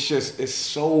 man. It's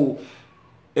so,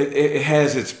 it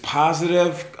has its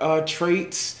positive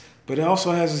traits, but it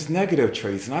also has its negative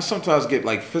traits. And I sometimes get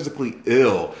like physically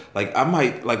ill. Like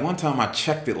one time I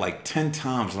checked it like 10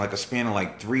 times in like a span of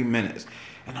like 3 minutes.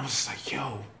 And I was just like,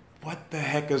 yo, what the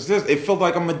heck is this? It felt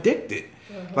like I'm addicted.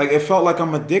 Mm-hmm. Like it felt like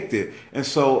I'm addicted. And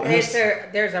so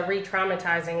there's a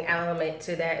re-traumatizing element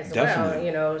to that as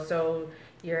definitely. Well, so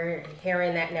you're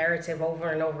hearing that narrative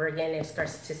over and over again. It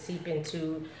starts to seep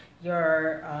into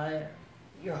your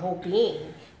whole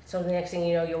being. So the next thing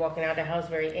you know, you're walking out of the house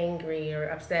very angry or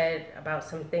upset about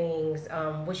some things,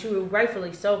 which you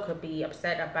rightfully so could be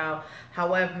upset about.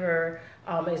 However,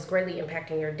 is greatly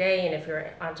impacting your day, and if you're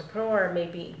an entrepreneur,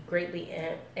 maybe greatly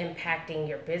impacting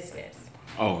your business.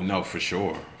 Oh no, for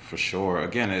sure.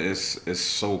 Again, it's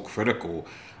so critical.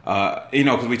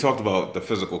 Because we talked about the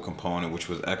physical component, which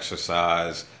was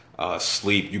exercise,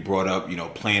 sleep. You brought up,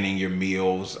 planning your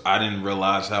meals. I didn't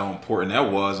realize how important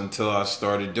that was until I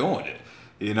started doing it.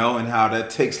 And how that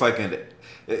takes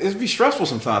it'd be stressful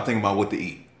sometimes thinking about what to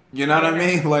eat. You know what I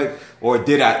mean? Like, or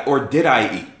did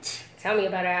I eat? Tell me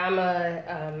about it. I'm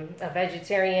a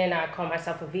vegetarian. I call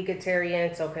myself a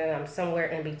vegetarian, so I'm somewhere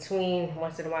in between.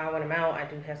 Once in a while when I'm out, I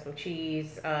do have some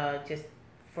cheese, just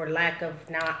for lack of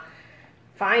not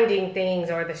finding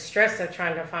things or the stress of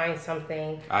trying to find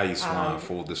something. I eat swine,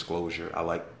 full disclosure. I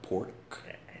like pork.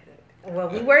 Well,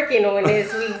 we working on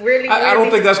this. We really. I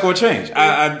don't think that's going to change.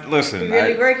 I listen. We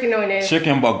really working on this.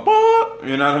 Chicken buck,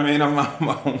 you know what I mean? I'm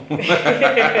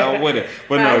with it.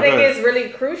 But no, I think it's really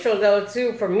crucial though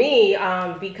too for me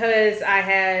because I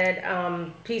had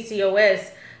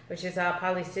PCOS, which is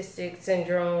polycystic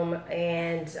syndrome,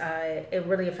 and it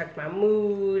really affects my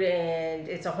mood, and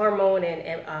it's a hormone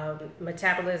and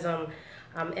metabolism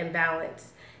imbalance.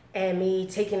 And me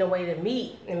taking away the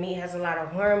meat, and meat has a lot of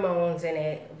hormones in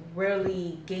it,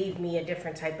 really gave me a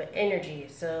different type of energy.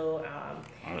 So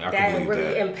that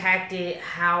really impacted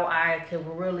how I could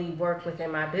really work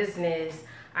within my business.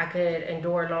 I could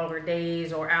endure longer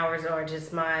days or hours, or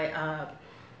just my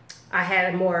I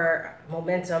had more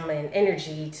momentum and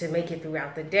energy to make it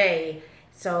throughout the day.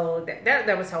 So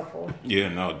that was helpful. Yeah,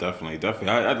 no, definitely.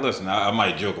 I listen. I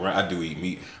might joke around. I do eat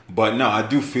meat, but no, I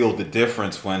do feel the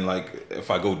difference when, like,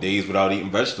 if I go days without eating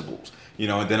vegetables, you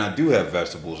know, and then I do have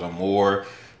vegetables. I'm more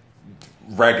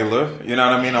regular. You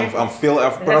know what I mean? I feel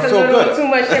good. Too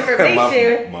much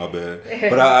information. my bad.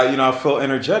 But I feel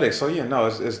energetic. So yeah, no,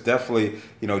 it's definitely,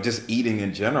 just eating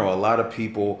in general. A lot of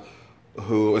people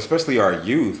who, especially our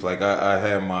youth, like I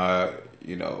had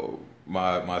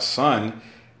my son,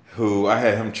 who I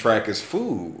had him track his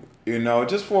food,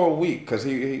 just for a week, because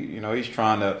he's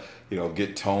trying to,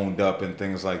 get toned up and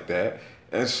things like that.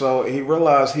 And so he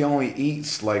realized he only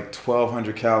eats like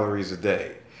 1,200 calories a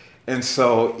day. And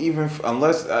so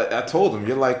unless I told him,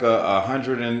 you're like a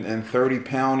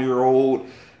 130-pound-year-old,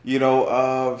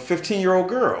 15-year-old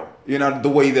girl, the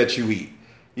way that you eat,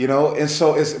 And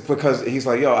so it's because he's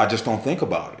like, yo, I just don't think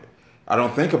about it. I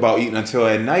don't think about eating until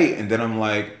at night. And then I'm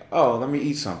like, oh, let me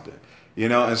eat something.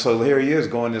 And so here he is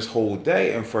going this whole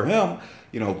day. And for him,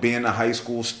 being a high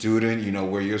school student,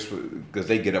 where because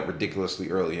they get up ridiculously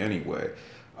early anyway,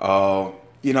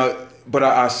 but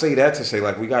I say that to say,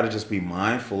 like, we got to just be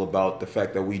mindful about the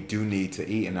fact that we do need to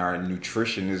eat, and our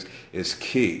nutrition is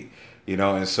key,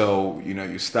 and so,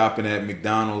 you're stopping at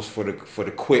McDonald's for the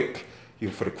quick,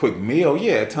 for the quick meal.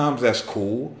 Yeah, at times that's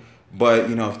cool. But,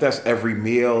 if that's every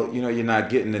meal, you're not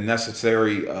getting the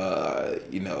necessary,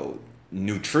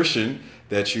 nutrition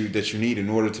that you need in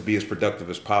order to be as productive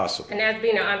as possible. And as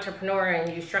being an entrepreneur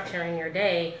and you structuring your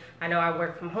day, I know I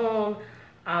work from home.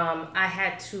 I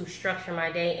had to structure my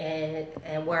day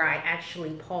and where I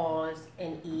actually pause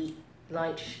and eat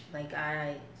lunch. Like,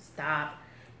 I stop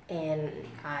and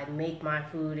I make my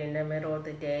food in the middle of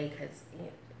the day because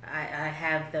I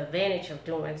have the advantage of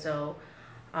doing so.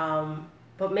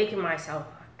 But making myself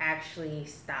actually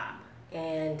stop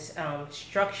and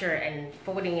structure and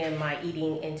folding in my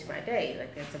eating into my day.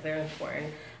 Like, that's a very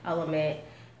important element.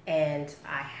 And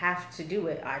I have to do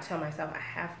it. I tell myself I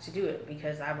have to do it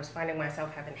because I was finding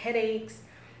myself having headaches,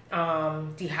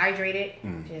 dehydrated,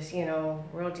 just,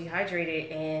 real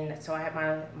dehydrated. And so I have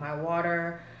my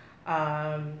water.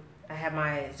 I have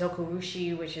my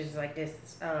Zokurushi, which is like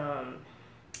this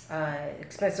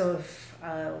expensive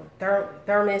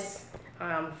thermos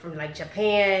from like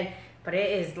Japan. But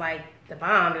it is like the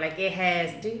bomb. Like, it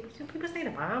has. Do people say the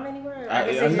bomb anywhere?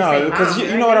 No, because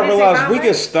you know what I realized? We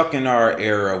get stuck in our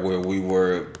era where we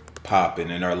were popping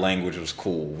and our language was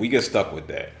cool. We get stuck with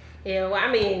that. Yeah, well,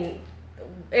 I mean,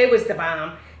 it was the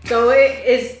bomb. So it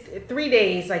is 3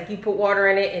 days. Like, you put water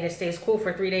in it and it stays cool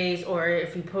for 3 days. Or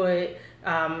if you put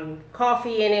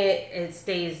coffee in it, it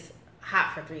stays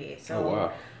hot for 3 days.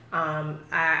 So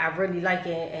I really like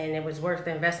it, and it was worth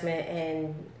the investment.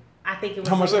 And I think it was.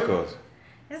 How much that cost?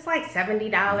 It's like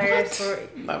 $70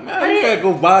 for. Nah, man, you gotta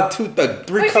go buy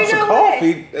 3 cups of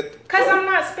coffee. Because I'm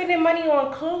not spending money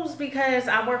on clothes because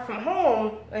I work from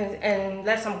home, and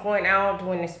unless I'm going out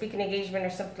doing a speaking engagement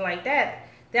or something like that,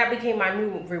 that became my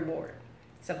new reward.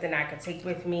 Something I could take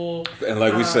with me. And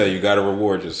like we say, you gotta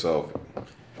reward yourself.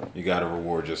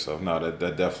 No,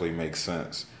 that definitely makes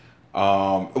sense.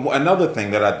 Another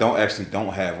thing that I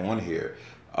don't have on here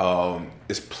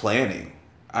is planning.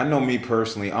 I know me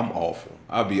personally, I'm awful.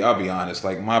 I'll be honest.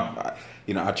 Like,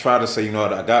 I try to say,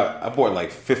 I bought like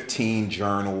 15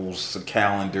 journals,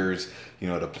 calendars,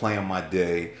 to plan my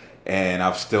day, and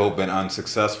I've still been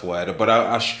unsuccessful at it. But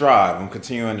I strive. I'm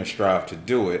continuing to strive to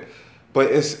do it.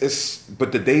 But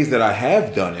but the days that I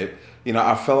have done it,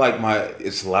 I feel like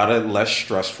it's a lot less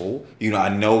stressful. I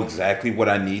know exactly what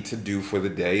I need to do for the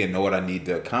day and know what I need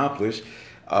to accomplish.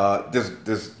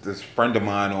 This friend of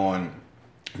mine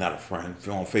not a friend,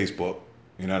 on Facebook,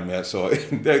 you know what I mean? So are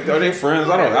they friends?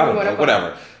 I don't know.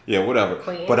 Whatever. Yeah, whatever.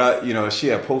 Queens. But she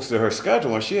had posted her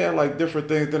schedule, and she had like different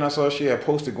things. Then I saw she had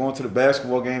posted going to the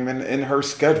basketball game in her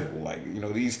schedule, like,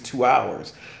 these 2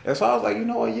 hours. And so I was like,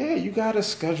 yeah, you gotta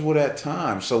schedule that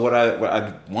time. So what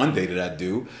I one day that I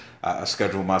do, I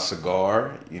schedule my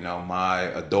cigar, my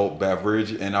adult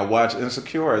beverage, and I watch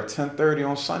Insecure at 10:30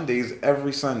 on Sundays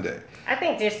every Sunday. I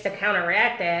think just to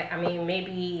counteract that, I mean,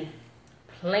 maybe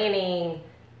planning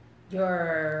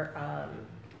your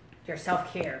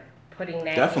self care, putting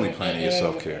that definitely planning your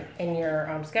self care in your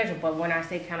schedule. But when I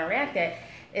say counteract that,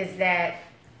 is that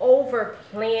over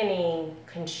planning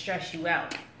can stress you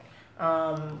out.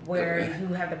 Where you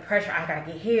have the pressure, I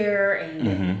gotta get here,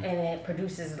 and it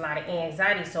produces a lot of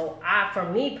anxiety. So for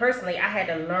me personally, I had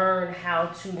to learn how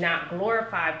to not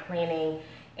glorify planning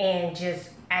and just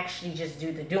actually just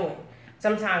do the doing.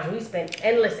 Sometimes we spend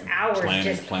endless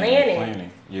hours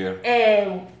planning. Yeah.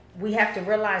 And we have to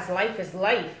realize life is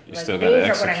life. You still gotta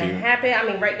execute. Things are going to happen. I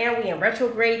mean, right now we in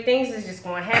retrograde. Things is just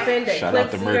going to happen. The Shout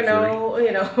eclipse, out to Mercury.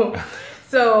 you know.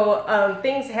 So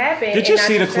things happen. Did you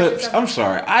see the clips? I'm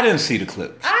sorry, I didn't see the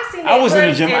clips. I was in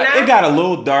the gym. It got a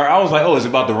little dark. I was like, "Oh, is it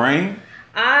about to rain?"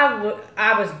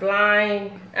 I was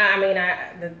blind. I mean,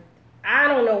 I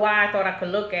don't know why I thought I could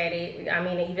look at it. I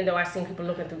mean, even though I seen people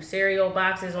looking through cereal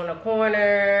boxes on the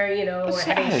corner,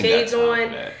 having shades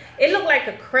on, it looked like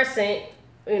a crescent.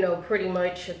 Pretty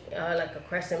much like a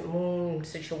crescent moon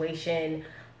situation.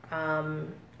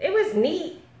 It was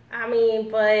neat. I mean,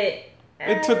 but.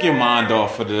 It took your mind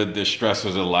off of the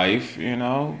stresses of life,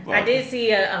 But I did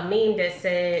see a meme that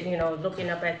said, looking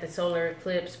up at the solar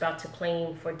eclipse, about to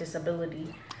claim for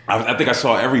disability. I think I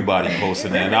saw everybody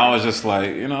posting it, and I was just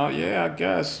like, yeah, I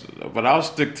guess. But I'll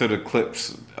stick to the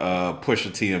clips,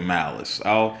 Pusha T and Malice.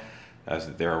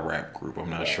 They're a rap group. I'm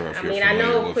not sure if you're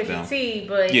familiar with them. I know Pusha T,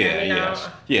 but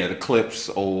yeah, the Clips,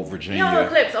 old Virginia. The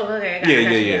Clips. Oh, okay.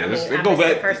 Yeah. Go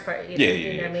back. First part,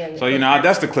 yeah. So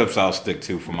that's the clips I'll stick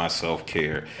to for my self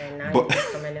care. But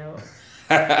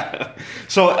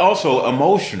so also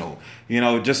emotional.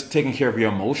 Just taking care of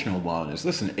your emotional wellness.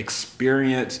 Listen,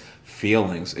 experience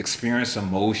feelings, experience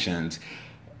emotions,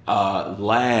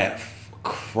 laugh,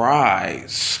 cry,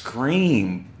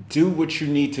 scream. Do what you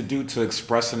need to do to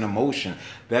express an emotion.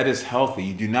 That is healthy.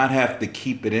 You do not have to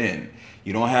keep it in.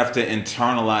 You don't have to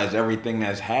internalize everything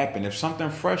that's happened. If something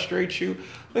frustrates you,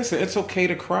 listen, it's okay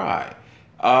to cry.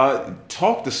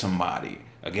 Talk to somebody.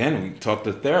 Again, we talk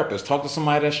to therapists. Talk to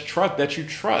somebody that you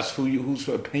trust, whose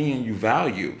opinion you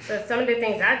value. So some of the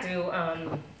things I do,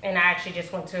 and I actually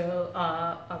just went to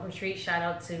a retreat. Shout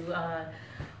out to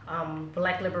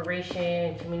Black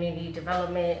Liberation Community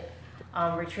Development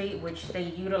retreat, which they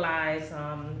utilize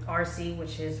RC,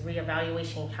 which is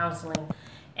reevaluation counseling.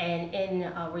 And in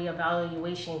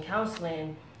reevaluation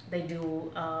counseling, they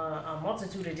do a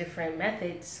multitude of different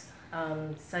methods,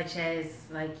 such as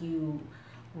like you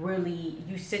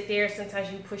sit there, sometimes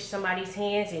you push somebody's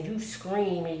hands and you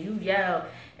scream and you yell,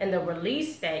 and the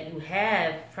release that you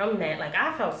have from that, like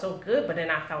I felt so good, but then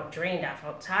I felt drained, I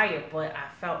felt tired, but I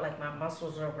felt like my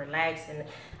muscles were relaxed, and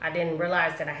I didn't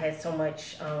realize that I had so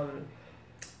much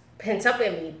pent up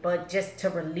in me. But just to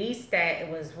release that, it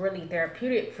was really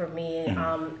therapeutic for me.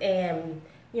 And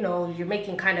you're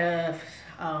making kind of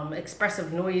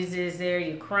expressive noises there,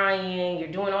 you're crying, you're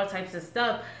doing all types of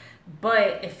stuff,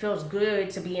 but it feels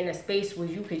good to be in a space where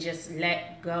you could just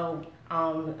let go,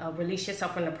 release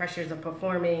yourself from the pressures of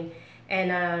performing.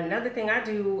 And another thing I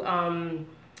do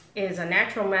is a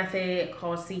natural method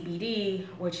called CBD,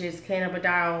 which is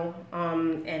cannabidiol,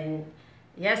 and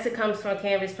yes, it comes from a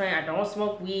cannabis plant. I don't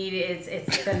smoke weed.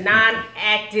 It's the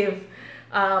non-active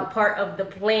part of the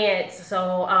plant.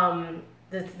 So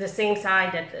the same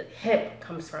side that the hemp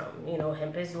comes from.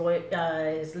 Hemp is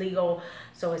legal,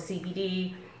 so it's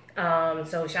CBD.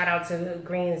 So shout out to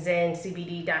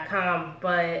greenzencbd.com.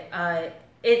 But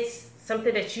it's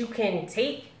something that you can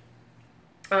take,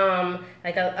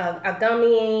 like a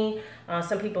gummy.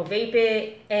 Some people vape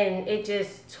it, and it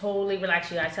just totally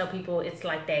relaxes you. I tell people it's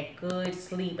like that good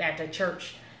sleep after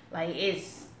church. Like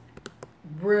it's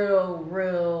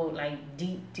real, like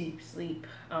deep sleep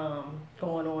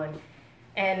going on.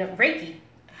 And Reiki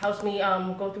helps me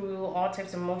go through all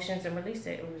types of emotions and release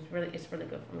it. It's really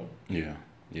good for me. Yeah.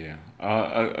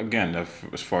 Again,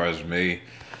 as far as me,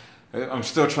 I'm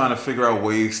still trying to figure out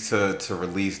ways to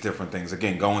release different things.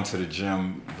 Again, going to the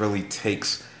gym really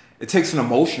takes an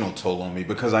emotional toll on me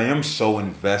because I am so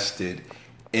invested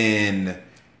in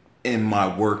my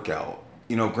workout.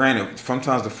 Granted,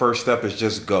 sometimes the first step is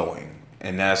just going,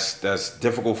 and that's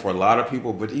difficult for a lot of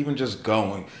people, but even just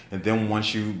going, and then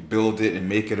once you build it and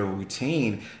make it a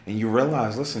routine, and you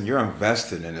realize, listen, you're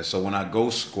invested in it. So when I go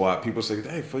squat, people say,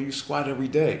 hey, Phil, you squat every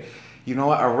day.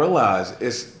 I realize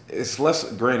it's less,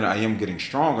 granted, I am getting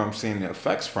stronger, I'm seeing the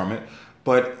effects from it,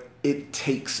 but it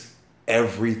takes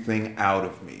everything out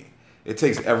of me.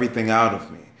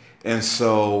 And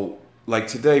so, like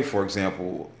today, for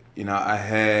example,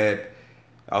 I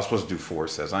was supposed to do 4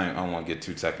 sets. I don't want to get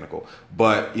too technical,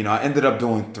 but I ended up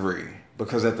doing 3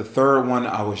 because at the third one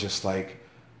I was just like,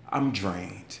 I'm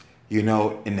drained,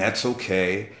 and that's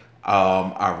okay.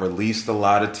 I released a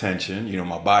lot of tension.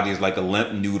 My body is like a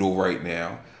limp noodle right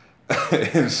now,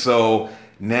 and so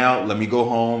now let me go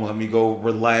home, let me go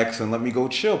relax, and let me go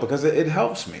chill because it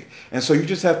helps me. And so you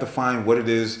just have to find what it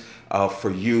is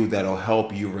for you that'll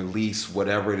help you release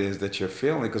whatever it is that you're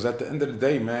feeling. Because at the end of the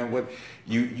day, man, what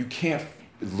you can't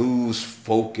lose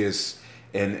focus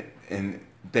and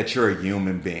that you're a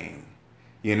human being.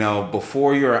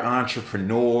 Before you're an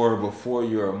entrepreneur, before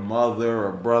you're a mother,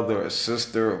 a brother, a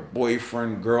sister, a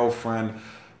boyfriend, girlfriend,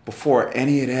 before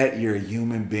any of that, you're a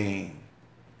human being.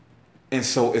 And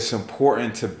so it's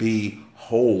important to be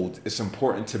whole. It's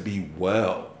important to be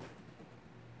well.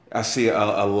 I see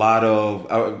a lot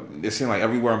of, it seems like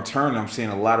everywhere I'm turning, I'm seeing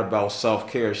a lot about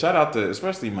self-care. Shout out to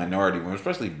especially minority women,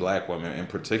 especially black women in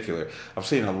particular. I'm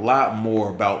seeing a lot more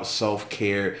about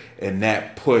self-care and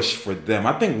that push for them.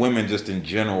 I think women just in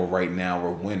general right now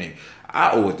are winning.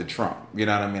 I owe it to Trump. You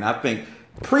know what I mean? I think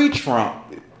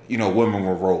pre-Trump, women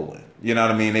were rolling. You know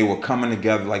what I mean? They were coming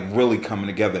together, like really coming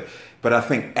together. But I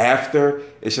think after,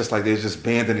 it's just like they're just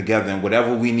banding together, and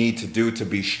whatever we need to do to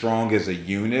be strong as a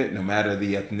unit, no matter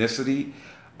the ethnicity,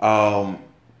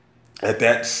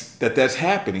 that's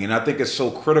happening. And I think it's so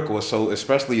critical, so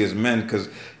especially as men, because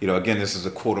again, this is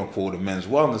a quote unquote a men's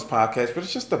wellness podcast, but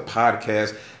it's just a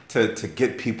podcast to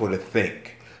get people to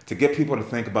think,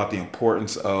 about the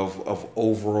importance of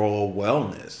overall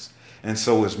wellness. And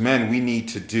so as men, we need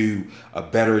to do a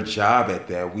better job at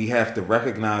that. We have to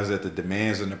recognize that the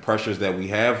demands and the pressures that we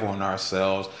have on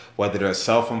ourselves, whether they're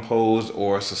self-imposed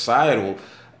or societal,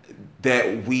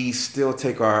 that we still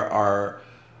take that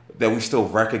we still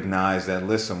recognize that,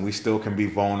 listen, we still can be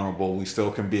vulnerable. We still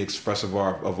can be expressive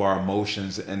of our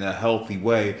emotions in a healthy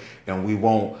way, and we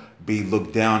won't be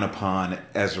looked down upon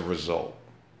as a result.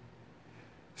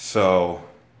 So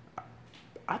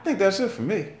I think that's it for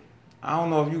me. I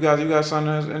don't know if you got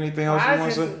something, anything else you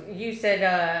want to say? You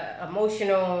said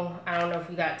emotional. I don't know if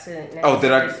you got to. Did I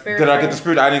get the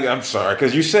spirit? I'm sorry,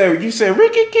 because you said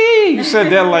Ricky Key. You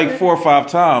said that like 4 or 5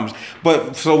 times.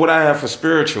 But so what I have for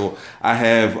spiritual, I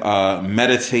have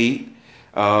meditate.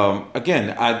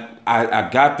 Again, I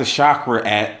got the chakra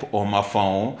app on my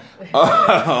phone.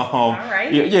 All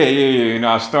right.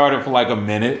 Yeah. I started for like a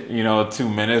minute, 2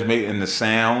 minutes, making the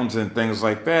sounds and things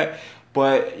like that.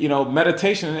 But,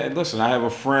 meditation, listen, I have a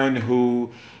friend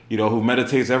who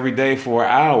meditates every day for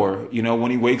an hour,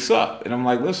 when he wakes up. And I'm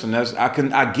like, listen,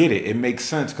 I get it. It makes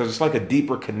sense because it's like a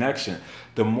deeper connection.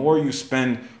 The more you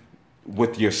spend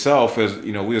with yourself, as,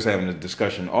 we was having a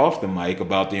discussion off the mic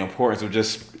about the importance of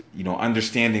just,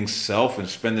 understanding self and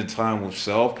spending time with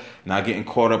self, not getting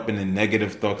caught up in the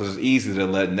negative thoughts, because it's easy to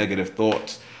let negative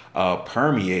thoughts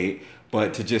permeate.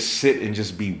 But to just sit and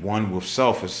just be one with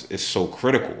self is so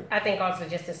critical. I think also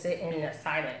just to sit in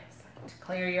silence, to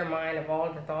clear your mind of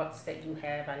all the thoughts that you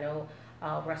have. I know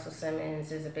Russell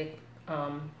Simmons is a big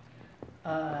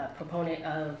proponent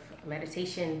of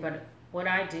meditation, but what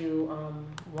I do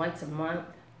once a month,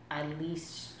 I at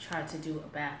least try to do a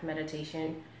bath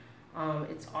meditation.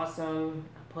 It's awesome.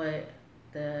 I put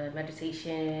the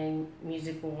meditation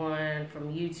music on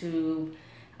from YouTube.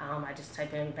 I just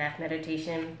type in bath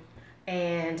meditation.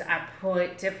 And I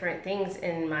put different things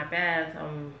in my bath. If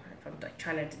I'm like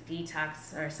trying to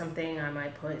detox or something, I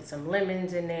might put some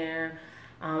lemons in there.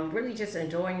 Really just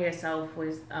enjoying yourself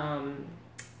with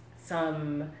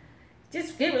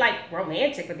just get like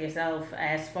romantic with yourself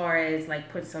as far as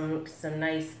like put some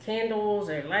nice candles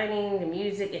or lighting the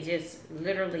music and just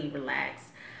literally relax.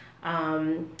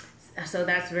 So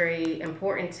that's very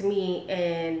important to me.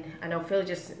 And I know Phil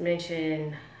just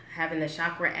mentioned having the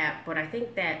chakra app, but I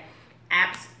think that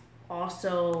apps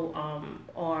also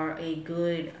are a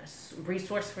good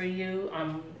resource for you.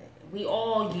 We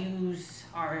all use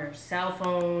our cell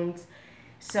phones.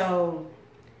 So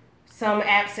some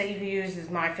apps that you can use is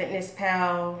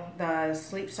MyFitnessPal, the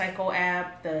Sleep Cycle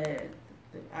app.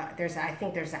 There's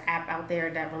an app out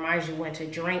there that reminds you when to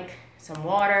drink some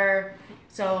water.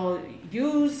 So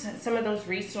use some of those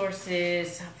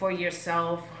resources for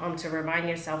yourself to remind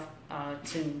yourself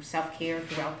to self-care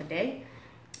throughout the day.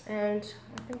 And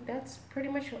I think that's pretty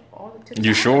much all the tips.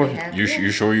 You sure?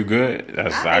 You sure you good?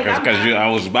 That's because I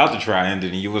was about to try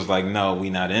ending, and you was like, "No, we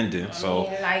not ending."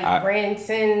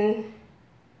 Branson,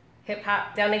 hip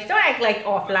hop down next door. Act like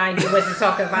offline. You wasn't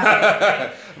talking about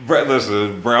that. Brett,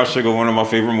 listen, Brown Sugar, one of my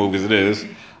favorite movies. It is.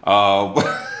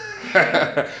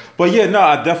 But yeah, no,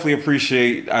 I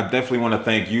definitely want to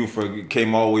thank you for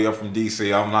came all the way up from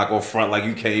DC. I'm not gonna front like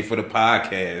you came for the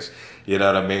podcast. You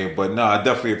know what I mean? But no, I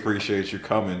definitely appreciate you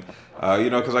coming.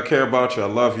 Because I care about you. I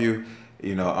love you.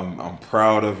 I'm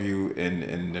proud of you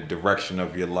in the direction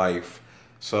of your life.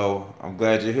 So I'm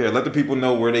glad you're here. Let the people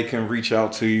know where they can reach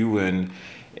out to you and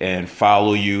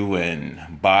follow you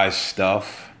and buy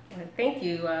stuff. Well, thank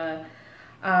you.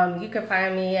 You can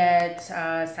find me at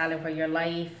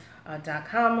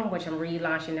silentforyourlife.com, which I'm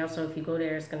relaunching now. So if you go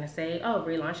there, it's going to say,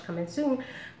 relaunch coming soon.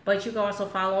 But you can also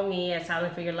follow me at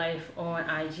Silent for Your Life on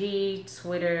IG,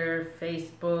 Twitter,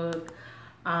 Facebook,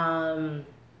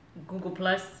 Google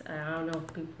Plus. I don't know if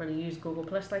people really use Google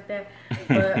Plus like that.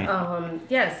 But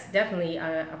yes, definitely.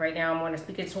 Right now I'm on a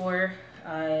speaker tour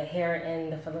here in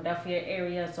the Philadelphia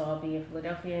area. So I'll be in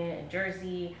Philadelphia and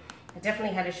Jersey. I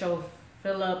definitely had to show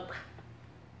Philip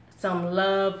some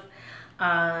love.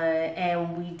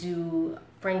 And we do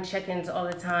friend check-ins all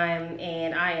the time,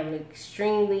 and I am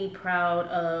extremely proud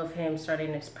of him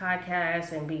starting this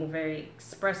podcast and being very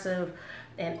expressive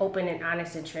and open and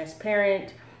honest and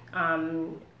transparent.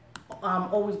 I'm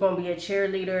always going to be a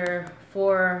cheerleader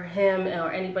for him or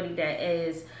anybody that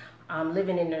is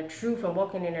living in their truth and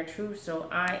walking in their truth. So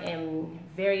I am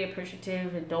very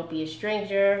appreciative, and don't be a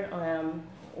stranger.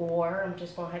 Or I'm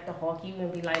just going to have to hawk you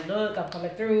and be like, look, I'm coming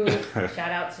through.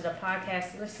 Shout out to the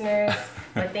podcast listeners.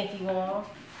 But thank you all.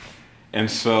 And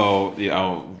so,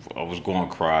 I was going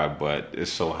to cry, but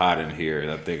it's so hot in here.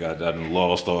 I think I done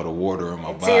lost all the water in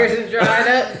my body. Tears are dried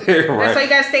up. Right. That's why you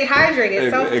got to stay hydrated.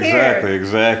 Self-care.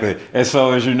 Exactly. And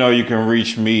so, as you know, you can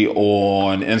reach me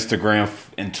on Instagram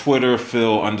and Twitter,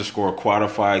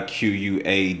 Phil_Quadify,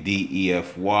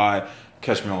 QUADEFY.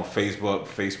 Catch me on Facebook,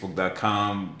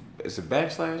 Facebook.com. Is it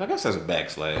backslash? I guess that's a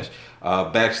backslash.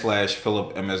 /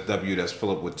 Philip MSW. That's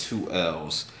Philip with 2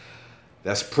 L's.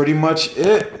 That's pretty much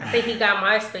it. I think he got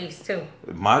MySpace too.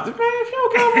 Man, if you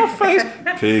don't got my face.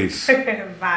 Peace. Bye.